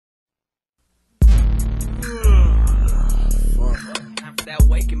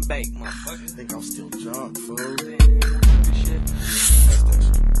wake and bake, motherfucker. I think I'm still drunk, fool.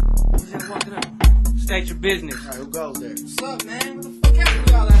 Just walking up. State your business. Alright, who goes there? What's up, man? What the fuck happened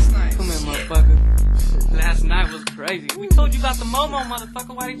to y'all last night? Come here, motherfucker. Last night was crazy. We told you about the Momo,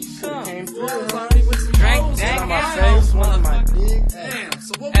 motherfucker. Why didn't you come? Came through, already with some Drank, hoes. dang, One on my yeah. face, one on my dick. Damn,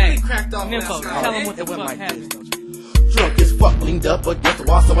 so what Hey, really cracked off Nimfo, last night? tell him what the It wasn't fuck like this, happened. don't you? Drunk as fuck, leaned up against the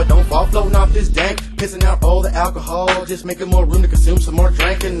wall so I don't fall, floating off this dank, pissing out all the alcohol, just making more room to consume some more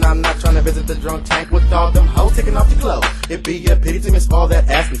drink. And I'm not trying to visit the drunk tank with all them hoes taking off your clothes. It'd be a pity to miss all that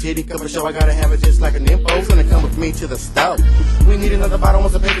ass and titty cover show. I gotta have it just like an Nimfo, gonna come with me to the stove. We need another bottle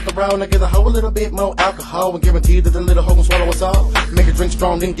once I pay the round. I give the hoe a little bit more alcohol and guarantee that the little hoe can swallow us all. Make her drink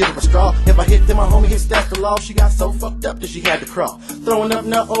strong, then give her a straw. If I hit, then my homie hits, that's the law. She got so fucked up that she had to crawl, throwing up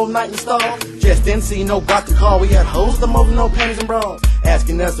nut all night in the stall. Just didn't see no got to call. We had hoes, the most no panties and bras,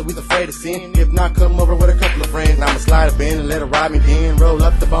 asking us if we afraid of sin. If not, come over with a couple of friends. I'ma slide a bin and let her ride me then. Roll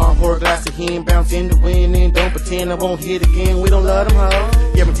up the bomb, pour a glass of hen, bounce in the wind, and don't pretend I won't hit again. We don't love them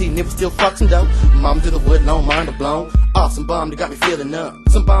hoes. Guarantee Nimfo still fuck some dope. Mom to the Woodland, mind her blown. Awesome bomb that got me feeling up.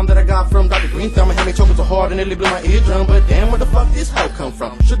 Some bomb that I got from Dr. Green Thumb and had me choking so hard and nearly blew my eardrum. But damn, where the fuck this hoe come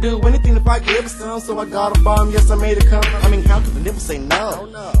from? Should do anything if I give her some, so I got a bomb. Yes, I made it come. I mean, how could the Nimfo say no?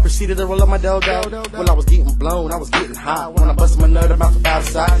 Proceeded to roll up my dodo. When I was getting blown, I was getting hot. When I busted my nut, I'm out the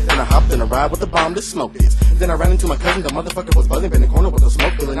outside. Then I hopped in a ride with the bomb to smoke this. Then I ran into my cousin, the motherfucker was buzzing in the corner with the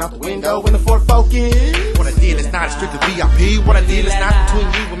smoke spilling out the window in the Ford Focus. What I did is not strictly VIP. What I did is not between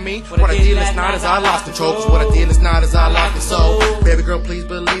you and me. What I did is not is I lost control. Cause what I did is not is I lost the soul. Baby girl, please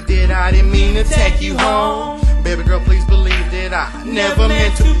believe that I didn't mean to take you home. Baby girl, please believe that I never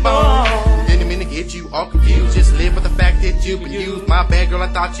meant to bone. Didn't mean to get you all confused. Just live with the fact that you've been used. My bad girl, I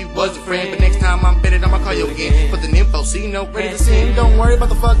thought you was a friend. But next time I'm better, I'ma call you again. For the Nimfo, see no ready to sin. Don't worry about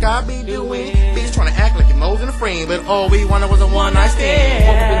the fuck I be doing. Bitch trying to act like you're Mose and a friend, but all we wanted was a one night stand.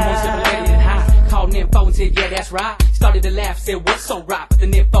 Woke up in the morning, sipping lady and high. Called Nimfo and said, yeah, that's right. Started to laugh, said, what's so right? But the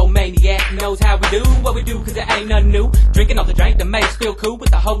Nimfo maniac knows how we do what we do, cause it ain't nothing new. Drinking off the drink, the mate's still cool.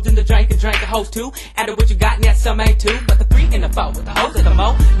 With the hoes in the drink and drank the hoes too. Added what you got, and that some ain't too. But the 3 and the 4 with the hoes at the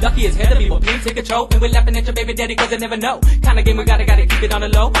mo. Lucky as hell to be with pimps in control. And we're laughing at your baby daddy cause I never know. Kinda game we gotta keep it on the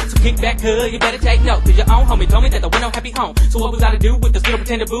low. So kick back, cuz you better take note. Cause your own homie told me that the window happy home. So what we gotta do with this little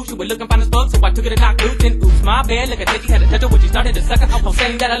pretender boo? She was looking fine as fuck, so I took it and knocked loose. And oops, my bad, look at that, she had a touch her when she started to suck her. I'm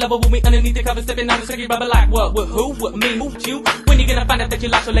saying that I love her when we underneath the cover, stepping on the sticky rubber like what, with who, with me, with you. When you gonna find out that you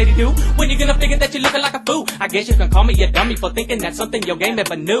lost your lady do? When you gonna figure that you're looking like a fool? I guess you can call me a dummy for thinking that's something your game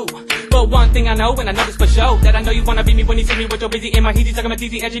never knew. But one thing I know, and I know this for sure, that I know you wanna be me when you see me with your busy in my heezy, sucking my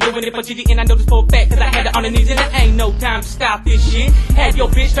teasy, and she doing it for cheating. And I know this for a fact, cause I had it on the knees, and there ain't no time to stop this shit. Had your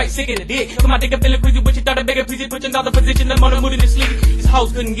bitch straight sick in the dick. Cause my dick feeling crazy, what you thought a bigger piece, pushing all the position, I'm on the mood in the sleep. These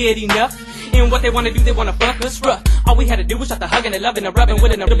hoes couldn't get enough. And what they wanna do, they wanna fuck us rough. All we had to do was start the hugging and loving and rubbing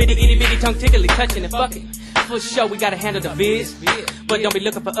with a little bitty itty bitty tongue tickly touching and fucking. For sure, we gotta handle the biz. But don't be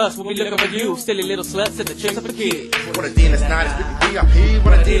looking for us, we'll be looking for you. Silly little sluts at the tricks of a kid. What I did is not is VIP.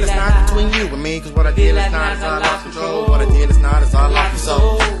 What I did is not between you and me. Cause what I did is not is I lost control. What I did is not is I lost the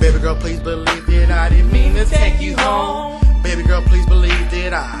soul. Baby girl, please believe that I didn't mean to take you home. Baby girl, please believe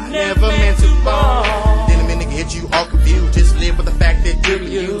that I never meant to bone. Didn't mean to get you all confused. Just live with the fact that you've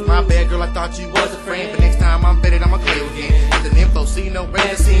been used. My bad girl, I thought you was a friend. But next time I'm better, I'ma call you again. With the Nimfo, see no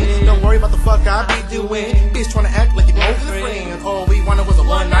red scene. Don't worry about the fuck I be doing. Bitch trying to act like you're Mose and a friend. All we wanted was a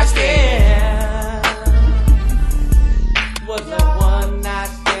one night stand. Was a one night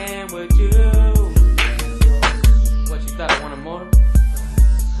stand with you. What, you thought I wanted more?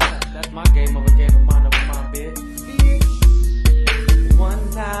 That's my game over game of mine over my bitch.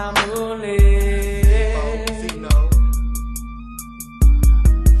 One time only.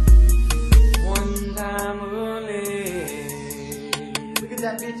 One time only. Look at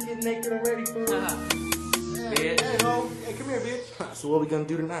that bitch getting naked already, fool. Bitch. Hey, ho. Hey, come here, bitch. So what we gonna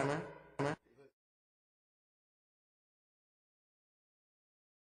do tonight, man?